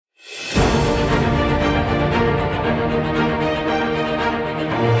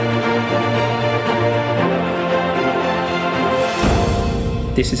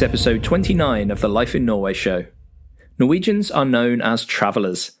This is episode 29 of the Life in Norway show. Norwegians are known as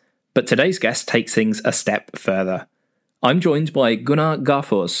travellers, but today's guest takes things a step further. I'm joined by Gunnar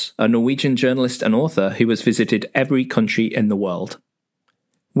Garfors, a Norwegian journalist and author who has visited every country in the world.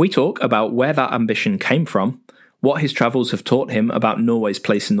 We talk about where that ambition came from, what his travels have taught him about Norway's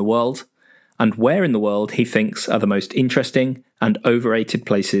place in the world, and where in the world he thinks are the most interesting and overrated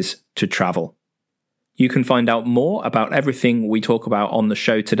places to travel. You can find out more about everything we talk about on the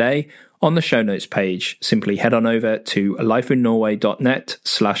show today on the show notes page. Simply head on over to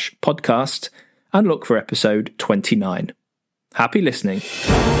lifeinnorway.net/podcast and look for episode 29. Happy listening.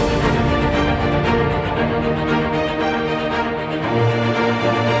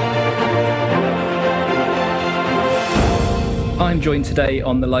 I'm joined today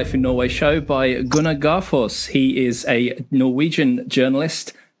on the Life in Norway show by Gunnar Garfors. He is a Norwegian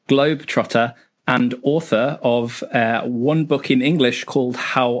journalist, globetrotter, and author of one book in English called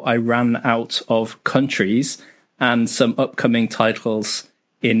How I Ran Out of Countries, and some upcoming titles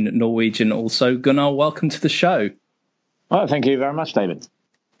in Norwegian also. Gunnar, welcome to the show. Well, thank you very much, David.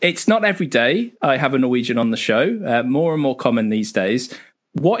 It's not every day I have a Norwegian on the show, more and more common these days.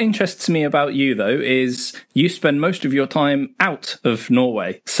 What interests me about you, though, is you spend most of your time out of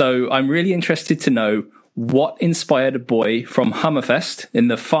Norway. So I'm really interested to know what inspired a boy from Hammerfest in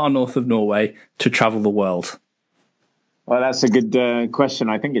the far north of Norway to travel the world. Well, that's a good question.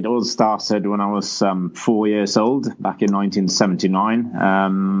 I think it all started when I was 4 years old, back in 1979.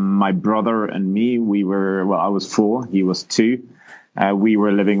 My brother and me, I was 4, he was 2. We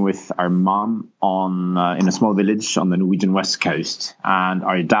were living with our mom in a small village on the Norwegian west coast. And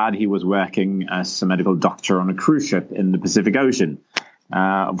our dad, he was working as a medical doctor on a cruise ship in the Pacific Ocean.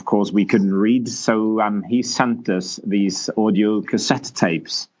 Of course, we couldn't read, so he sent us these audio cassette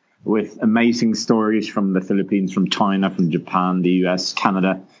tapes with amazing stories from the Philippines, from China, from Japan, the US,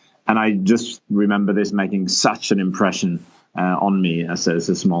 Canada. And I just remember this making such an impression on me as a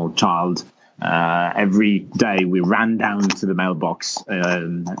small child. Every day we ran down to the mailbox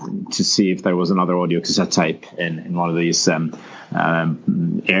to see if there was another audio cassette tape in one of these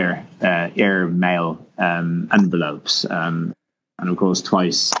air mail envelopes. And of course,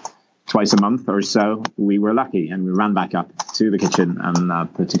 twice a month or so, we were lucky, and we ran back up to the kitchen and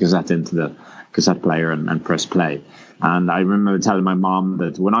put the cassette into the cassette player and press play. And I remember telling my mom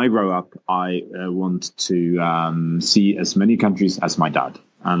that when I grow up, I want to see as many countries as my dad.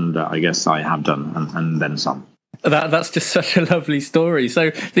 And I guess I have done, and then some. That's just such a lovely story.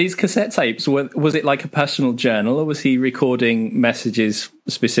 So these cassette tapes, was it like a personal journal, or was he recording messages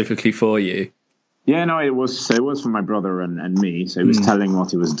specifically for you? Yeah, no, it was for my brother and me. So he was telling what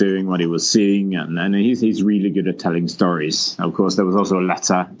he was doing, what he was seeing, and he's really good at telling stories. Of course, there was also a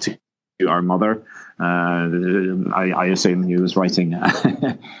letter to our mother. I assume he was writing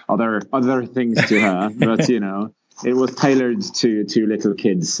other things to her, but it was tailored to little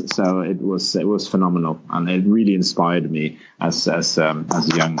kids. So it was phenomenal, and it really inspired me as a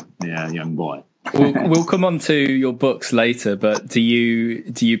young boy. We'll come on to your books later, but do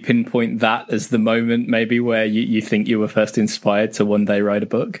you pinpoint that as the moment maybe where you think you were first inspired to one day write a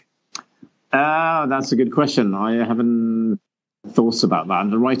book? That's a good question. I haven't thought about that.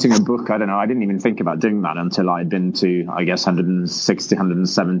 And writing a book, I don't know. I didn't even think about doing that until I'd been to, I guess, 160,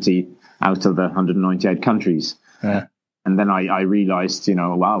 170 out of the 198 countries. Yeah. And then I realized,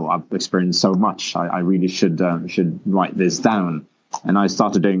 wow, I've experienced so much. I really should write this down. And I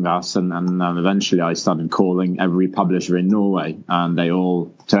started doing that, and eventually I started calling every publisher in Norway, and they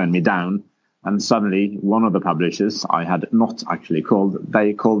all turned me down. And suddenly, one of the publishers I had not actually called,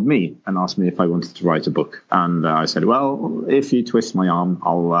 they called me and asked me if I wanted to write a book. And I said, well, if you twist my arm,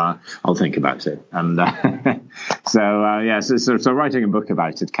 I'll think about it. And so writing a book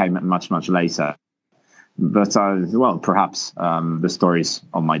about it came much, much later. But, perhaps the stories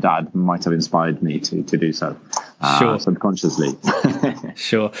of my dad might have inspired me to do so, sure. Subconsciously.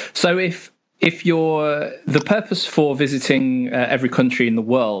 Sure. So if the purpose for visiting every country in the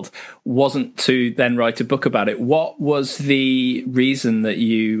world wasn't to then write a book about it, what was the reason that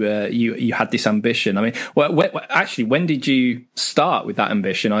you had this ambition? I mean, when did you start with that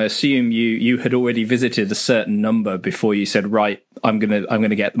ambition? I assume you had already visited a certain number before you said, right, I'm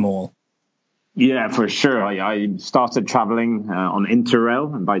gonna get them all. Yeah, for sure. I started traveling on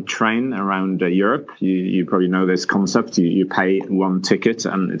Interrail by train around Europe. You probably know this concept. You pay one ticket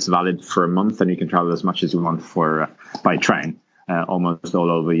and it's valid for a month, and you can travel as much as you want by train almost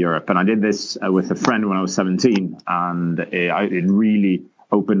all over Europe. And I did this with a friend when I was 17, and it really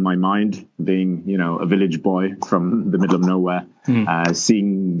opened my mind, being, a village boy from the middle of nowhere,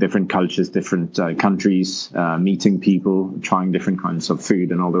 seeing different cultures, different countries, meeting people, trying different kinds of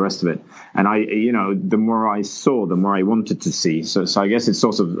food and all the rest of it. And the more I saw, the more I wanted to see. So I guess it's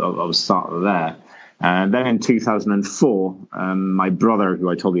sort of start there. And then in 2004, my brother, who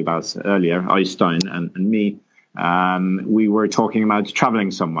I told you about earlier, Øystein, and me, we were talking about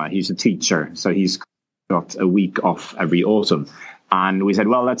traveling somewhere. He's a teacher, so he's got a week off every autumn. And we said,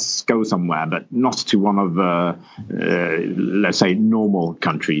 well, let's go somewhere, but not to one of the, let's say, normal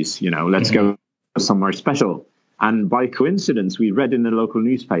countries. Let's go somewhere special. And by coincidence, we read in the local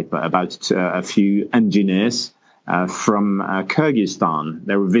newspaper about a few engineers from Kyrgyzstan.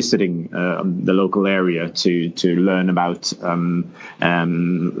 They were visiting the local area to learn about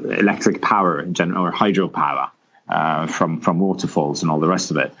electric power or hydropower from waterfalls and all the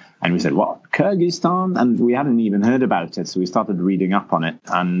rest of it. And we said, what, Kyrgyzstan? And we hadn't even heard about it. So we started reading up on it.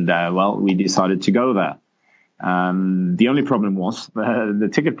 And, we decided to go there. The only problem was the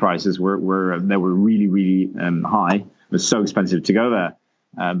ticket prices were really, really high. It was so expensive to go there.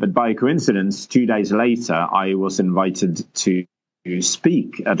 But by coincidence, 2 days later, I was invited to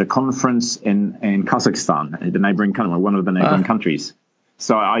speak at a conference in Kazakhstan, the neighboring country, one of the neighboring countries.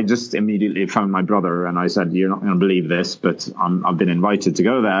 So I just immediately phoned my brother and I said, you're not going to believe this, but I've been invited to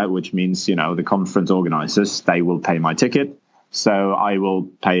go there, which means, the conference organizers, they will pay my ticket. So I will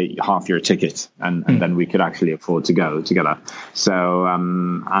pay half your ticket and then we could actually afford to go together. So,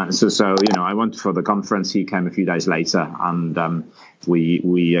 I went for the conference. He came a few days later and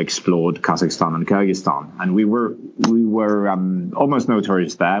we explored Kazakhstan and Kyrgyzstan. And we were almost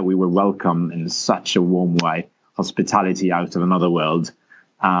notorious there. We were welcomed in such a warm way, hospitality out of another world.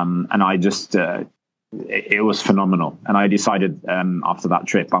 And I just, it was phenomenal. And I decided after that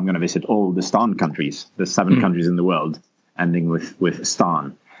trip, I'm going to visit all the Stan countries, the 7 countries in the world, ending with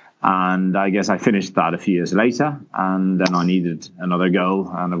Stan. And I guess I finished that a few years later. And then I needed another goal.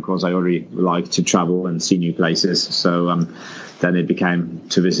 And of course, I already like to travel and see new places. So then it became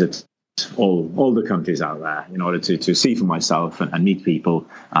to visit all the countries out there in order to see for myself and meet people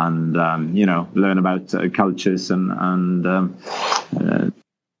and, learn about cultures and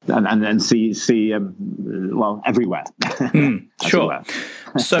see everywhere. Sure. Everywhere.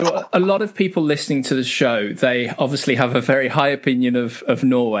 So a lot of people listening to the show, they obviously have a very high opinion of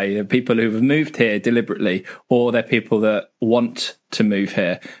Norway. They're people who have moved here deliberately, or they're people that want to move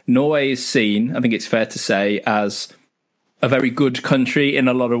here. Norway is seen, I think it's fair to say, as a very good country in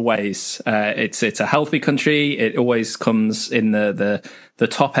a lot of ways. It's a healthy country. It always comes in the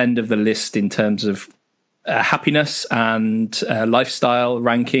top end of the list in terms of happiness and lifestyle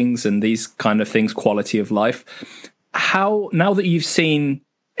rankings and these kind of things, quality of life. How, now that you've seen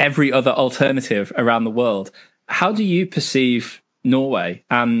every other alternative around the world, how do you perceive Norway?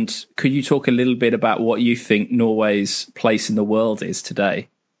 And could you talk a little bit about what you think Norway's place in the world is today?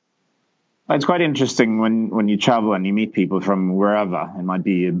 It's quite interesting when you travel and you meet people from wherever. It might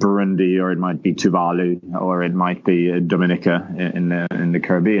be Burundi, or it might be Tuvalu, or it might be Dominica in the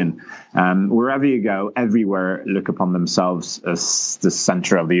Caribbean. Wherever you go, everywhere look upon themselves as the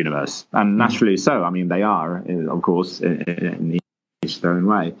center of the universe, and naturally so. I mean, they are, of course, in their own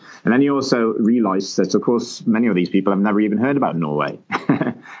way. And then you also realize that, of course, many of these people have never even heard about Norway.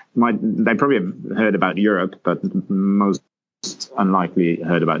 They probably have heard about Europe, but most unlikely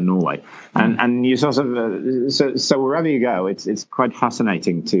heard about Norway. And you sort of so wherever you go, it's quite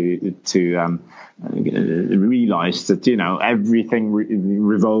fascinating to realize that everything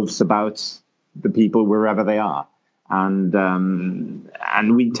revolves about the people wherever they are,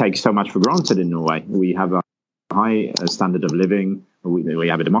 and we take so much for granted in Norway. We have a high standard of living. We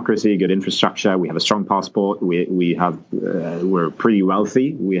have a democracy, good infrastructure. We have a strong passport. We're pretty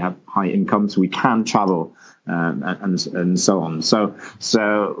wealthy. We have high incomes. We can travel and so on. So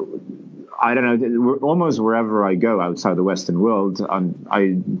I don't know. Almost wherever I go outside the Western world,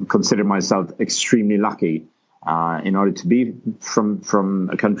 I consider myself extremely lucky in order to be from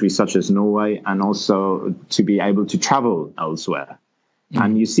a country such as Norway, and also to be able to travel elsewhere.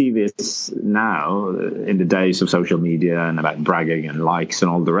 And you see this now in the days of social media and about bragging and likes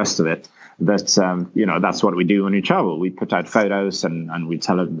and all the rest of it, that, that's what we do when we travel. We put out photos and we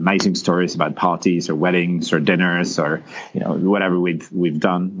tell amazing stories about parties or weddings or dinners or, whatever we've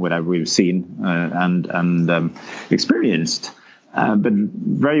done, whatever we've seen and experienced. But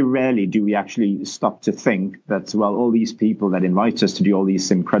very rarely do we actually stop to think that, all these people that invite us to do all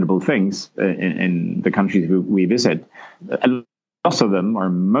these incredible things in the countries we visit, of them, or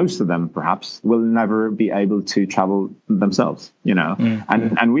most of them perhaps, will never be able to travel themselves,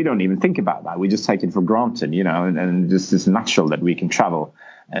 and we don't even think about that. We just take it for granted, and just it's natural that we can travel,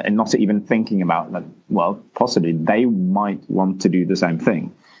 and not even thinking about that, well, possibly they might want to do the same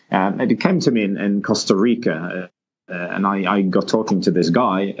thing. And it came to me in Costa Rica, and I got talking to this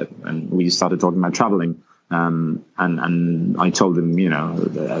guy, and we started talking about traveling. And I told him,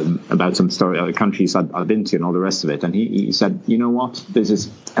 about some countries I've been to and all the rest of it. And he said, you know what, this is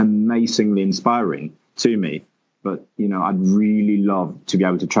amazingly inspiring to me. But, I'd really love to be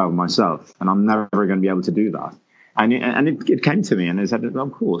able to travel myself. And I'm never going to be able to do that. And it came to me, and I said,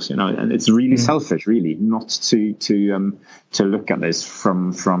 of course, and it's really selfish, really, not to look at this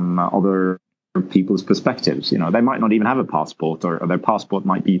from other people's perspectives. They might not even have a passport, or their passport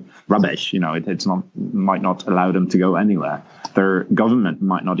might be rubbish. Might not allow them to go anywhere. Their government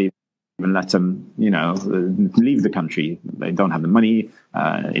might not even let them, leave the country. They don't have the money,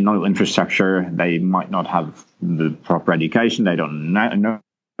 no infrastructure. They might not have the proper education. They don't know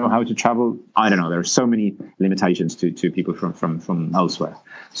how to travel. I don't know. There are so many limitations to people from elsewhere.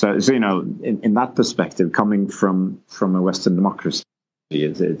 So in that perspective, coming from a Western democracy,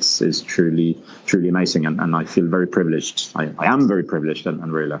 it's truly amazing, and I feel very privileged. I am very privileged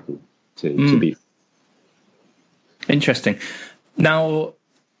and very lucky to be. Interesting. Now,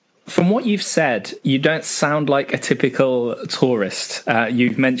 from what you've said, you don't sound like a typical tourist.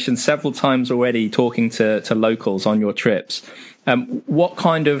 You've mentioned several times already talking to locals on your trips. What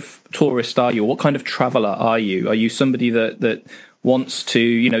kind of tourist are you? What kind of traveller are you? Are you somebody that wants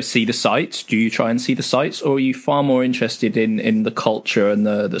to, see the sights? Do you try and see the sights, or are you far more interested in the culture and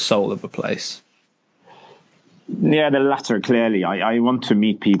the soul of a place? Yeah, the latter, clearly. I want to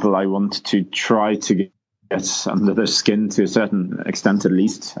meet people. I want to try to get under their skin to a certain extent, at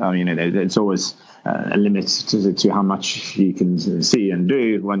least. I mean, it's always a limit to how much you can see and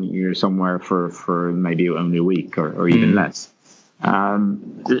do when you're somewhere for maybe only a week or even less.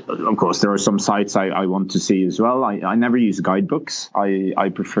 Of course, there are some sites I want to see as well. I never use guidebooks. I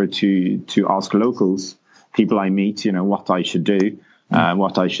prefer to ask locals, people I meet, what I should do,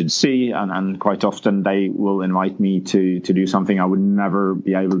 what I should see. And quite often they will invite me to do something I would never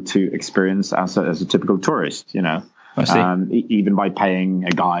be able to experience as a typical tourist, I see. Even by paying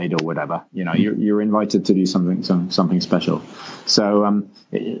a guide or whatever, you're invited to do something special. So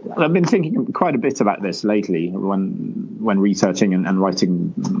I've been thinking quite a bit about this lately when researching and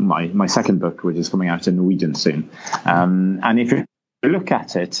writing my second book, which is coming out in Norwegian soon. And if you look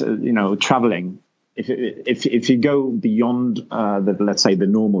at it, traveling, if you go beyond let's say the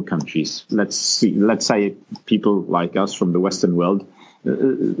normal countries, let's say people like us from the Western world.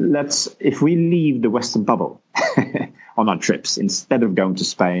 If we leave the Western bubble on our trips, instead of going to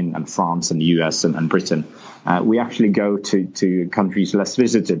Spain and France and the US and Britain, we actually go to countries less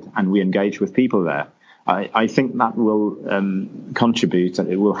visited, and we engage with people there. I think that will contribute, and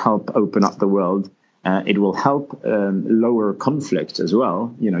it will help open up the world. It will help lower conflict as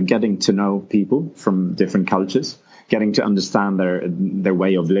well, getting to know people from different cultures, getting to understand their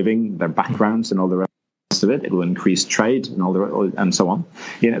way of living, their backgrounds and all the rest of it. It will increase trade and so on.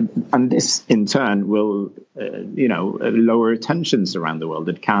 And this in turn will lower tensions around the world.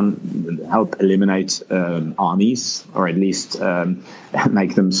 It can help eliminate armies, or at least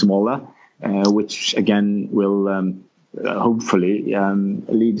make them smaller, which again will hopefully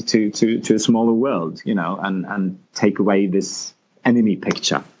lead to a smaller world, and take away this enemy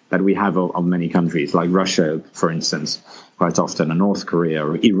picture that we have of many countries, like Russia, for instance, quite often, and North Korea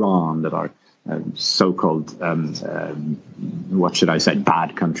or Iran, that are so-called, what should I say,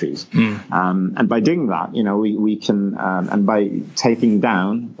 bad countries. And by doing that, we can, and by taking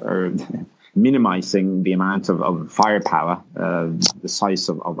down or minimizing the amount of firepower, the size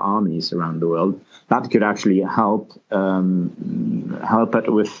of armies around the world, that could actually help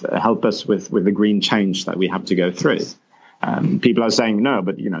us with the green change that we have to go through. People are saying, no,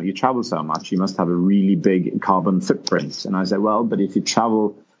 but you travel so much, you must have a really big carbon footprint. And I say, well, but if you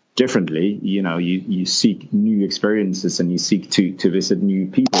travel differently, you seek new experiences, and you seek to visit new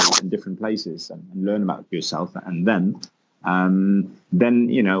people in different places and learn about yourself, and then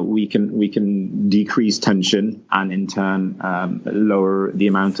we can decrease tension, and in turn lower the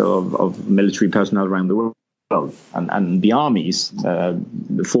amount of military personnel around the world. And the armies,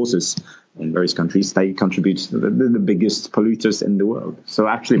 the forces in various countries, they contribute to the biggest polluters in the world. So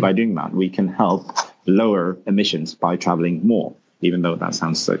actually, by doing that, we can help lower emissions by traveling more, even though that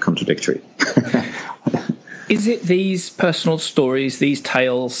sounds contradictory. Is it these personal stories, these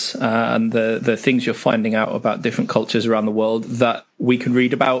tales, and the things you're finding out about different cultures around the world that we can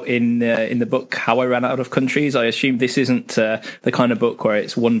read about in the book How I Ran Out of Countries? I assume this isn't the kind of book where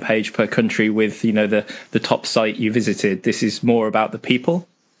it's one page per country with the top site you visited. This is more about the people.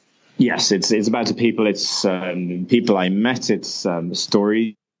 Yes, it's about the people. It's people I met. It's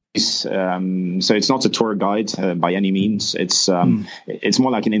stories. So it's not a tour guide by any means. It's more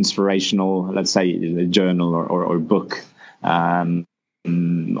like an inspirational, let's say, journal or book. Of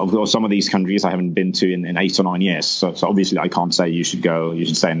course, some of these countries I haven't been to in 8 or 9 years. So obviously I can't say you should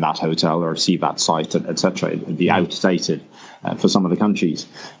stay in that hotel or see that site, etc. It'd be outdated for some of the countries.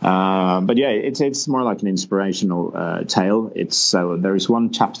 But yeah, it's more like an inspirational tale. There is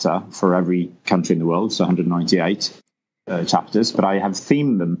one chapter for every country in the world, so 198. Chapters, but I have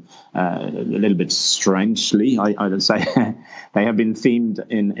themed them a little bit strangely. I would say they have been themed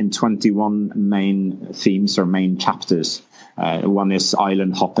in 21 main themes or main chapters. One is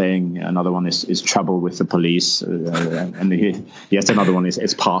island hopping, another one is trouble with the police, and yet another one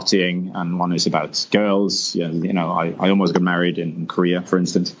is partying, and one is about girls. I almost got married in Korea, for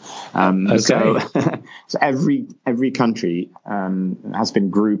instance. Okay. So every country has been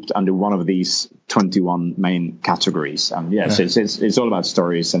grouped under one of these 21 main categories. And yes, it's all about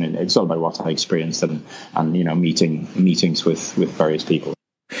stories, and it's all about what I experienced and meetings with various people.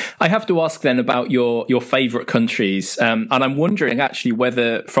 I have to ask then about your favourite countries, and I'm wondering actually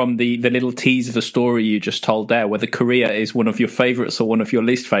whether from the little tease of the story you just told there, whether Korea is one of your favourites or one of your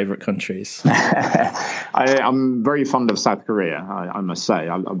least favourite countries. I'm very fond of South Korea, I must say.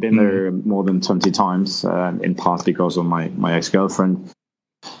 I've been there more than 20 times, in part because of my ex-girlfriend.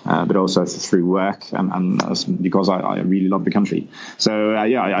 But also through work and because I really love the country. So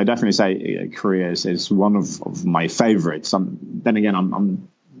I definitely say Korea is one of my favorites. Then again, I'm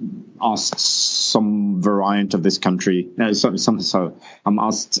asked some variant of this country. I'm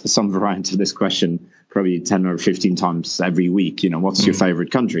asked some variant of this question probably 10 or 15 times every week. What's your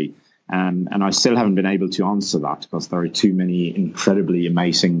favorite country? And I still haven't been able to answer that because there are too many incredibly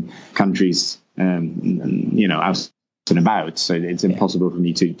amazing countries, out and about, so it's impossible for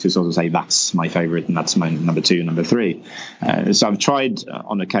me to sort of say that's my favorite and that's my number 2, number 3. So I've tried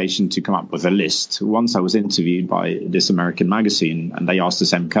on occasion to come up with a list. Once I was interviewed by this American magazine, and they asked the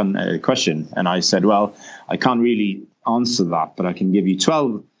same question, and I said, well, I can't really answer that, but I can give you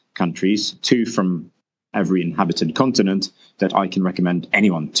 12 countries, 2 from every inhabited continent, that I can recommend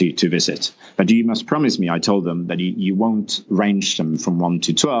anyone to visit. But you must promise me, I told them, that you won't range them from 1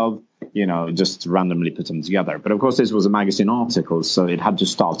 to 12, just randomly put them together. But of course, this was a magazine article, so it had to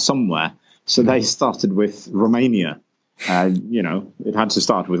start somewhere. So they started with Romania. It had to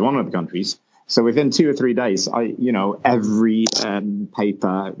start with one of the countries. So within 2 or 3 days, every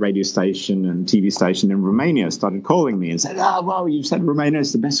paper, radio station and TV station in Romania started calling me and said, wow, you've said Romania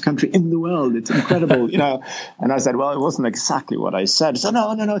is the best country in the world. It's incredible, And I said, well, it wasn't exactly what I said. So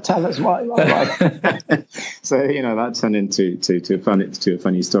no, tell us why. So, that turned into a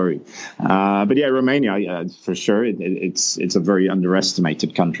funny story. But yeah, Romania, for sure, it's a very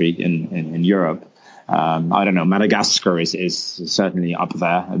underestimated country in Europe. I don't know, Madagascar is certainly up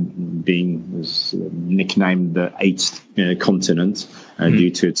there, being nicknamed the 8th continent due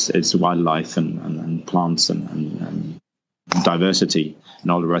to its wildlife and plants and diversity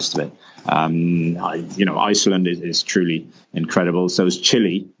and all the rest of it. Iceland is truly incredible. So is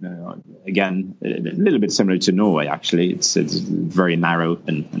Chile. Again, a little bit similar to Norway, actually. It's very narrow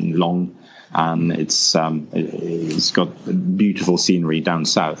and long, and it's got beautiful scenery down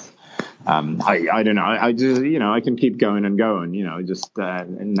south. I don't know. I just, I can keep going and going, just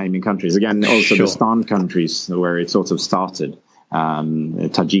naming countries. Again, also the Stan countries where it sort of started.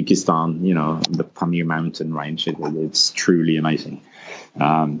 Tajikistan, the Pamir mountain range, it's truly amazing.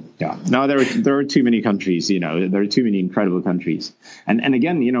 No, there are too many countries, there are too many incredible countries. And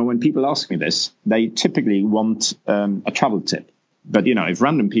again, when people ask me this, they typically want a travel tip. But, if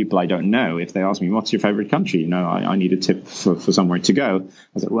random people I don't know, if they ask me, what's your favorite country? I need a tip for somewhere to go.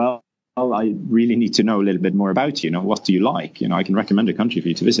 I said, well, I really need to know a little bit more about you. What do you like? I can recommend a country for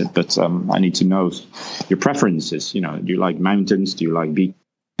you to visit, but I need to know your preferences. Do you like mountains? Do you like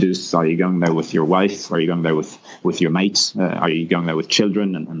beaches? Are you going there with your wife? Are you going there with your mates? Are you going there with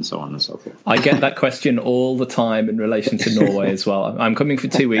children? And so on and so forth. I get that question all the time in relation to Norway as well. I'm coming for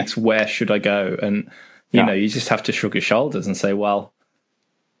 2 weeks. Where should I go? And, you just have to shrug your shoulders and say, well,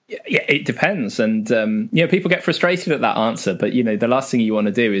 Yeah, it depends. And, people get frustrated at that answer. But, the last thing you want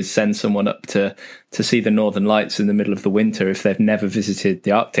to do is send someone up to see the Northern Lights in the middle of the winter if they've never visited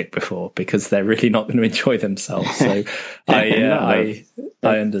the Arctic before, because they're really not going to enjoy themselves. So I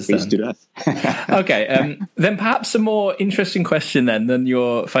understand. Please do that. Okay. Then perhaps a more interesting question then than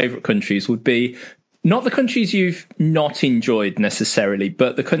your favourite countries would be not the countries you've not enjoyed necessarily,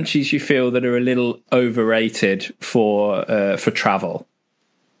 but the countries you feel that are a little overrated for travel.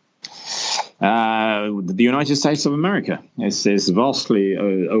 The United States of America is vastly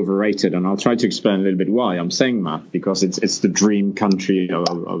overrated, and I'll try to explain a little bit why I'm saying that, because it's the dream country of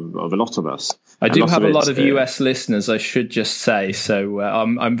a lot of us. I do have a lot of US listeners, I should just say, so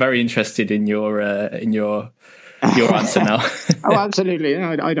I'm very interested in your answer now. Oh, absolutely.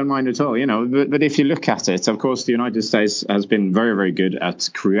 I don't mind at all. But if you look at it, of course, the United States has been very, very good at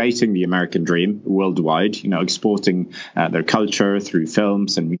creating the American dream worldwide. Exporting their culture through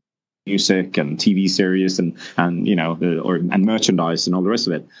films and music and TV series and merchandise and all the rest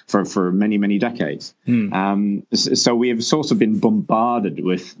of it for many, many decades. So we have sort of been bombarded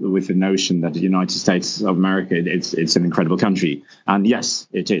with the notion that the United States of America, it's an incredible country. And yes,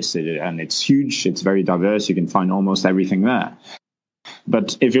 it is. And it's huge. It's very diverse. You can find almost everything there.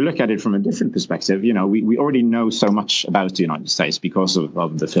 But if you look at it from a different perspective, we already know so much about the United States because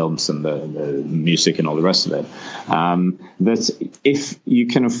of the films and the music and all the rest of it. That if you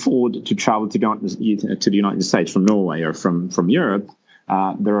can afford to travel to the United States from Norway or from Europe,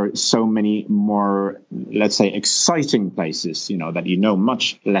 there are so many more, let's say, exciting places, that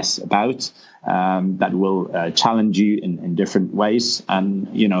much less about, that will challenge you in different ways, and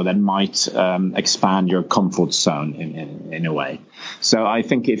that might expand your comfort zone in a way. So I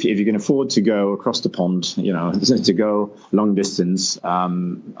think if you can afford to go across the pond, to go long distance,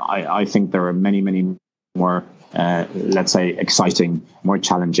 I think there are many more let's say exciting, more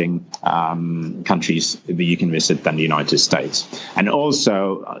challenging countries that you can visit than the United States. And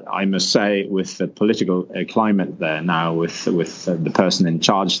also, I must say, with the political climate there now, with the person in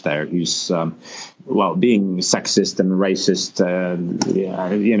charge there who's being sexist and racist,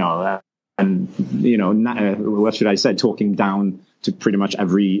 what should I say, talking down to pretty much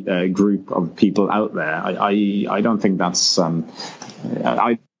every group of people out there. I don't think that's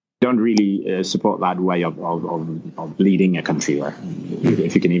I don't really support that way of leading a country, or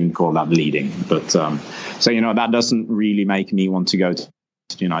if you can even call that leading. But that doesn't really make me want to go to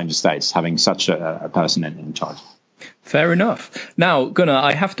the United States, having such a person in charge. Fair enough. Now, Gunnar,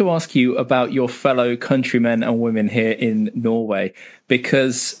 I have to ask you about your fellow countrymen and women here in Norway,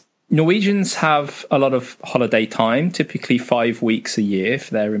 because Norwegians have a lot of holiday time, typically 5 weeks a year if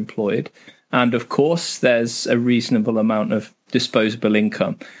they're employed. And of course, there's a reasonable amount of disposable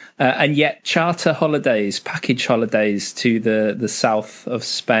income. And yet charter holidays, package holidays to the south of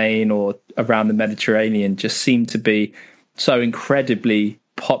Spain or around the Mediterranean just seem to be so incredibly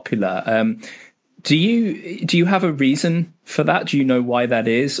popular. Do you have a reason for that? Do you know why that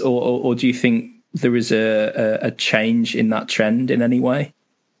is? Or do you think there is a change in that trend in any way?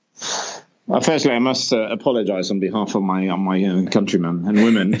 Firstly, I must apologize on behalf of my countrymen and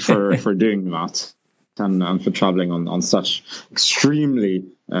women for doing that and for traveling on such extremely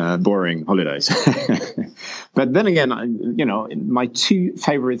boring holidays. But then again, my two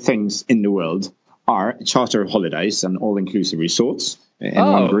favorite things in the world are charter holidays and all-inclusive resorts in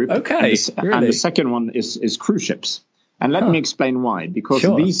one group. Okay, and the second one is cruise ships. And let me explain why. Because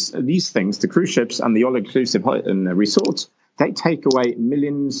these things, the cruise ships and the all-inclusive resorts, they take away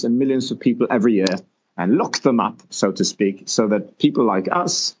millions and millions of people every year and lock them up, so to speak, so that people like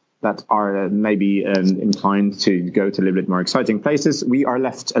us that are maybe inclined to go to a little bit more exciting places, we are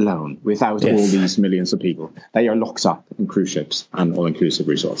left alone without all these millions of people. They are locked up in cruise ships and all-inclusive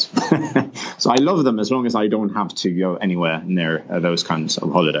resorts. So I love them as long as I don't have to go anywhere near those kinds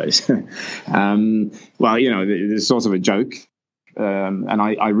of holidays. It's sort of a joke. And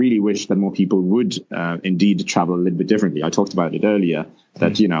I really wish that more people would indeed travel a little bit differently. I talked about it earlier,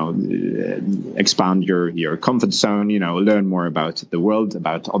 that, expand your comfort zone, learn more about the world,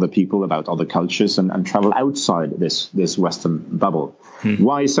 about other people, about other cultures, and travel outside this Western bubble.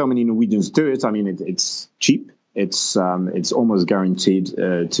 Why so many Norwegians do it? I mean, it's cheap. It's almost guaranteed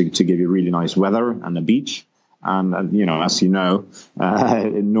to give you really nice weather and a beach. And as you know,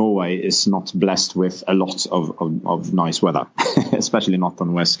 Norway is not blessed with a lot of nice weather, especially not on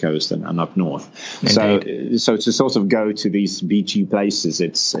the west coast and up north. Indeed. So to sort of go to these beachy places,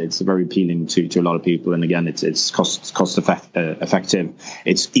 it's very appealing to a lot of people. And again, it's cost effective.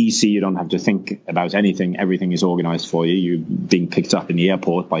 It's easy. You don't have to think about anything. Everything is organized for you. You're being picked up in the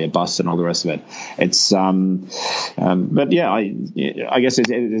airport by a bus and all the rest of it. It's but yeah, I guess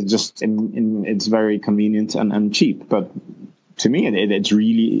it's just it's very convenient and cheap. But to me, it's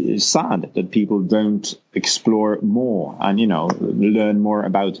really sad that people don't explore more and learn more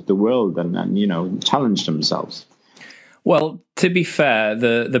about the world and challenge themselves. Well, to be fair,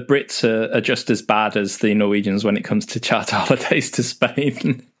 the Brits are just as bad as the Norwegians when it comes to charter holidays to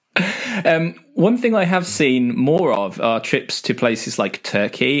Spain. One thing I have seen more of are trips to places like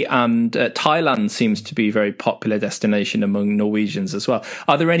Turkey, and Thailand seems to be a very popular destination among Norwegians as well.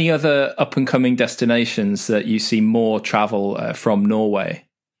 Are there any other up-and-coming destinations that you see more travel from Norway?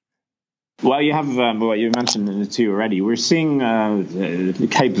 Well, you have you mentioned the two already. We're seeing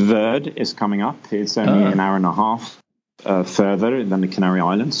Cape Verde is coming up. It's only an hour and a half further than the Canary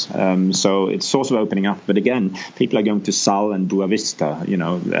Islands, so it's sort of opening up. But again, people are going to Sal and Boa Vista,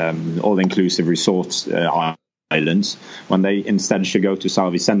 all-inclusive resorts islands, when they instead should go to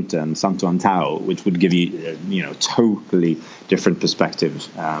São Vicente and Santo Antão, which would give you totally different perspectives,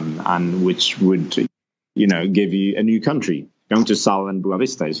 and which would give you a new country. Going to Sal and Boa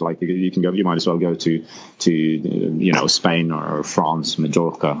Vista is like you might as well go to Spain or France,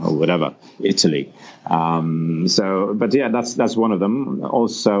 Majorca or whatever, Italy. But yeah, that's one of them.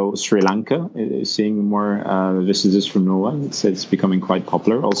 Also, Sri Lanka is seeing more visitors from Norway. It's becoming quite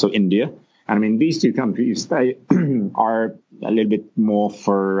popular. Also, India. And I mean, these two countries, they are a little bit more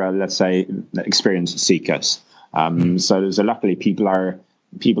for let's say experience seekers. So luckily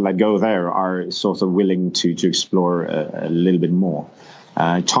people that go there are sort of willing to explore a little bit more.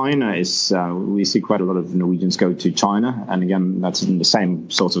 China is, we see quite a lot of Norwegians go to China. And again, that's in the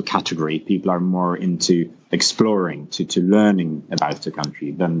same sort of category. People are more into exploring, to learning about the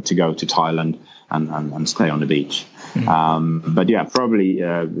country than to go to Thailand and stay on the beach. But yeah, probably,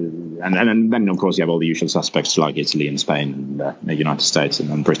 and then of course you have all the usual suspects like Italy and Spain and the United States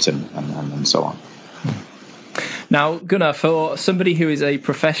and Britain and so on. Now, Gunnar, for somebody who is a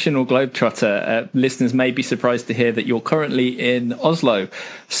professional globetrotter, listeners may be surprised to hear that you're currently in Oslo.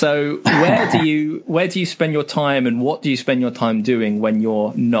 So where do you spend your time, and what do you spend your time doing when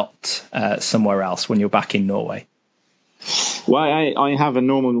you're not somewhere else, when you're back in Norway? Well, I have a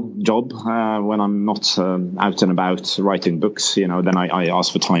normal job when I'm not out and about writing books. Then I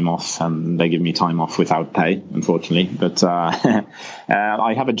ask for time off, and they give me time off without pay, unfortunately. But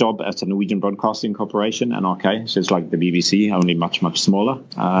I have a job at a Norwegian Broadcasting Corporation, NRK. So it's like the BBC, only much, much smaller.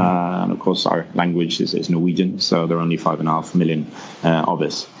 And of course, our language is Norwegian, so there are only 5.5 million of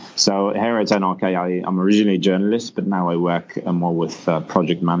us. So here at NRK, I'm originally a journalist, but now I work more with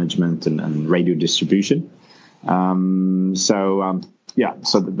project management and radio distribution. So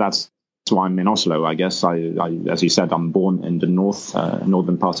that's why I'm in Oslo, I guess. I as you said, I'm born in the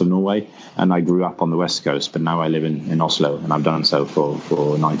northern part of Norway, and I grew up on the west coast, but now I live in Oslo, and I've done so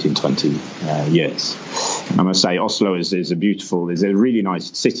for 19, 20 years. I must say, Oslo is a really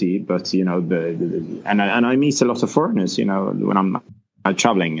nice city, but and I meet a lot of foreigners, when I'm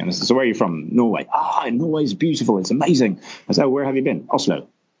traveling, and so where are you from? Norway. Norway is beautiful. It's amazing. I said, where have you been? Oslo.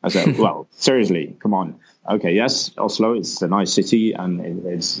 I said, well, seriously, come on. Okay, yes, Oslo, it's a nice city, and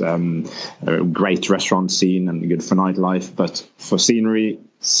it's a great restaurant scene and good for nightlife. But for scenery,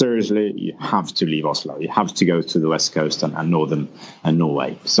 seriously, you have to leave Oslo. You have to go to the west coast and northern and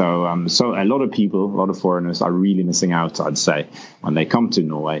Norway. So a lot of people, a lot of foreigners are really missing out, I'd say, when they come to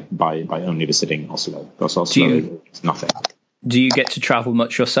Norway by only visiting Oslo. Because Oslo is nothing. Do you get to travel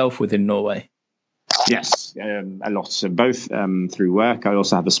much yourself within Norway? Yes, a lot. So both through work. I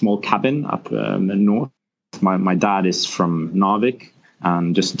also have a small cabin up in north. My dad is from Narvik,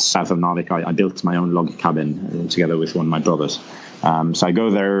 and just south of Narvik, I built my own log cabin together with one of my brothers. So I go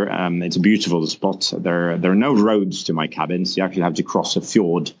there. It's a beautiful spot. There are no roads to my cabins. You actually have to cross a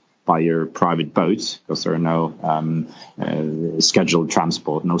fjord by your private boat, because there are no scheduled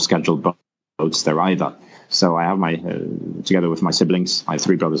transport, no scheduled boats there either. So I have together with my siblings, I have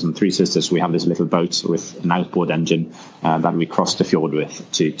 3 brothers and 3 sisters, we have this little boat with an outboard engine that we cross the fjord with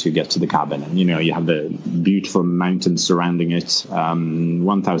to get to the cabin. And, you have the beautiful mountains surrounding it,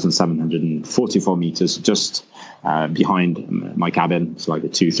 1,744 meters just behind my cabin. It's like a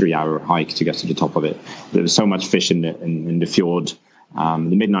 2-3 hour hike to get to the top of it. There's so much fish in the fjord. The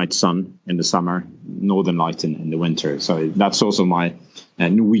midnight sun in the summer, northern light in the winter. So that's also my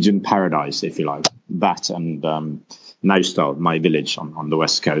Norwegian paradise, if you like. That and Naustdal, my village on the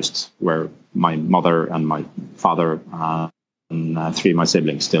west coast, where my mother and my father and three of my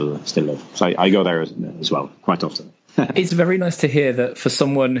siblings still live. So I go there as well quite often. It's very nice to hear that for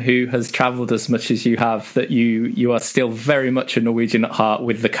someone who has travelled as much as you have, that you are still very much a Norwegian at heart,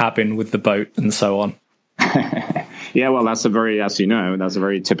 with the cabin, with the boat, and so on. Yeah, well, that's a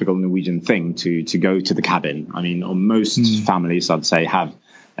very typical Norwegian thing to go to the cabin. I mean, most families, I'd say, have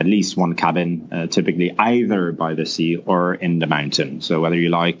at least one cabin, typically either by the sea or in the mountain. So whether you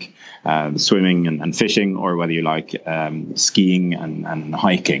like swimming and fishing, or whether you like skiing and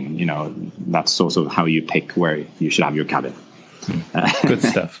hiking, that's sort of how you pick where you should have your cabin. Good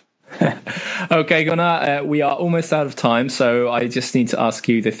stuff. Okay, Gunnar, we are almost out of time, so I just need to ask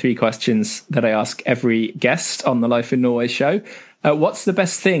you the 3 questions that I ask every guest on the Life in Norway show. What's the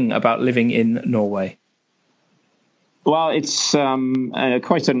best thing about living in Norway? Well, it's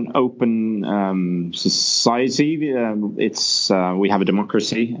quite an open society. We have a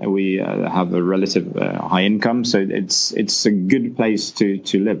democracy. We have a relative high income, so it's a good place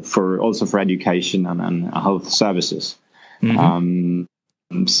to live also for education and health services. Mm-hmm.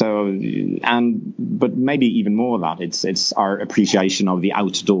 But maybe even more than that, it's our appreciation of the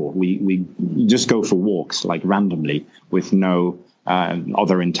outdoor. We just go for walks like randomly with no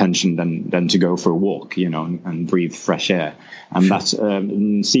other intention than to go for a walk, and breathe fresh air. And that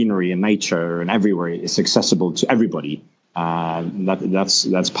scenery and nature and everywhere is accessible to everybody.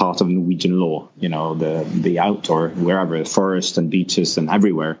 That's part of Norwegian law. The outdoor, wherever, forest and beaches and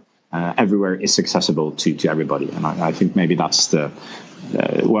everywhere is accessible to everybody. And I think maybe that's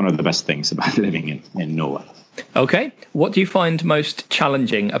one of the best things about living in Norway. Okay. What do you find most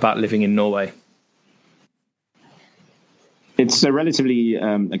challenging about living in Norway? It's a relatively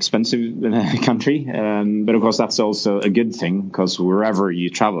expensive country, but of course that's also a good thing, because wherever you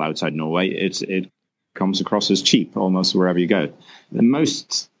travel outside Norway, it comes across as cheap almost wherever you go. The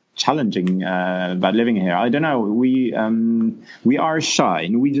most challenging about living here, I don't know, we are shy.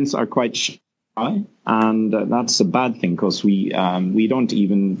 Norwegians are quite shy, and that's a bad thing, because we don't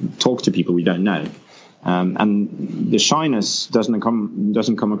even talk to people we don't know. And the shyness doesn't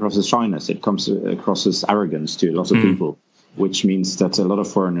come across as shyness. It comes across as arrogance to lots of people, which means that a lot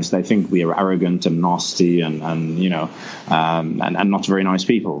of foreigners, they think we are arrogant and nasty and not very nice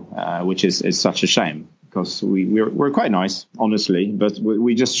people, which is such a shame, because we're quite nice, honestly, but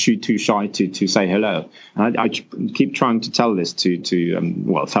we just too shy to say hello. And I keep trying to tell this to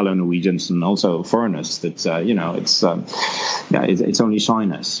fellow Norwegians and also foreigners that it's only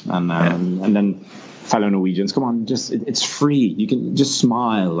shyness, and then fellow Norwegians, come on, it's free. You can just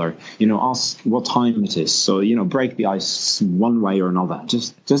smile, or ask what time it is. So break the ice one way or another.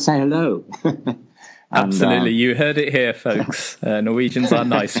 Just say hello. Absolutely, you heard it here, folks. Norwegians are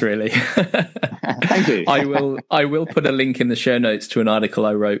nice, really. Thank you. I will put a link in the show notes to an article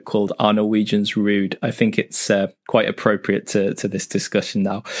I wrote called "Are Norwegians Rude?" I think it's quite appropriate to this discussion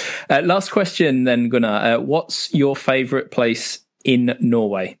now. Last question, then, Gunnar. What's your favourite place in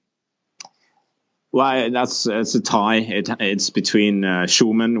Norway? Well, it's a tie. It's between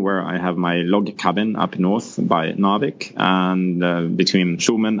Skjomen, where I have my log cabin up north by Narvik, and between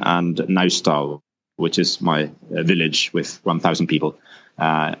Skjomen and Naustdal, which is my village with 1,000 people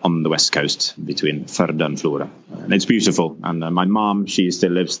on the west coast between Førde and Florø. And it's beautiful. And my mom, she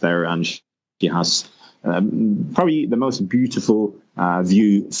still lives there, and she has probably the most beautiful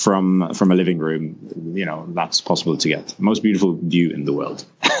view from a living room, that's possible to get. Most beautiful view in the world.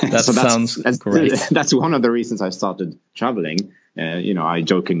 That sounds great. That's one of the reasons I started traveling. I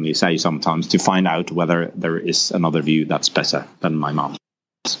jokingly say sometimes to find out whether there is another view that's better than my mom's.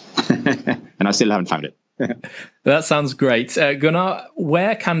 And I still haven't found it. That sounds great. Gunnar,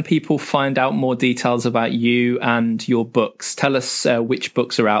 where can people find out more details about you and your books? Tell us which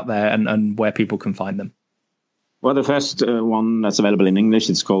books are out there and where people can find them. Well, the first one that's available in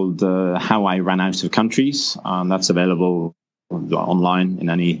English, it's called How I Ran Out of Countries. And that's available online in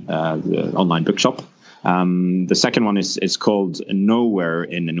any online bookshop. The second one is called Nowhere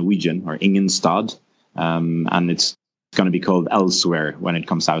in Norwegian, or Ingenstad. And it's going to be called Elsewhere when it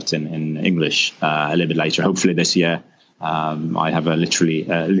comes out in English a little bit later, hopefully this year. I have a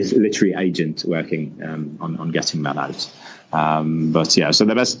literary agent working on getting that out. But yeah, so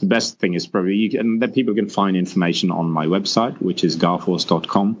the best thing is probably that people can find information on my website, which is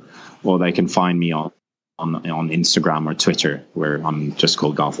garfors.com, or they can find me on Instagram or Twitter, where I'm just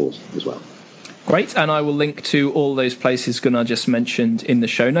called Garfors as well. Great, and I will link to all those places Gunnar just mentioned in the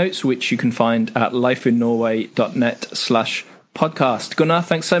show notes, which you can find at lifeinnorway.net/podcast. Gunnar,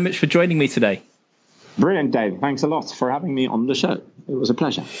 thanks so much for joining me today. Brilliant, Dave. Thanks a lot for having me on the show. It was a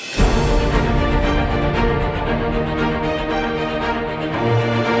pleasure.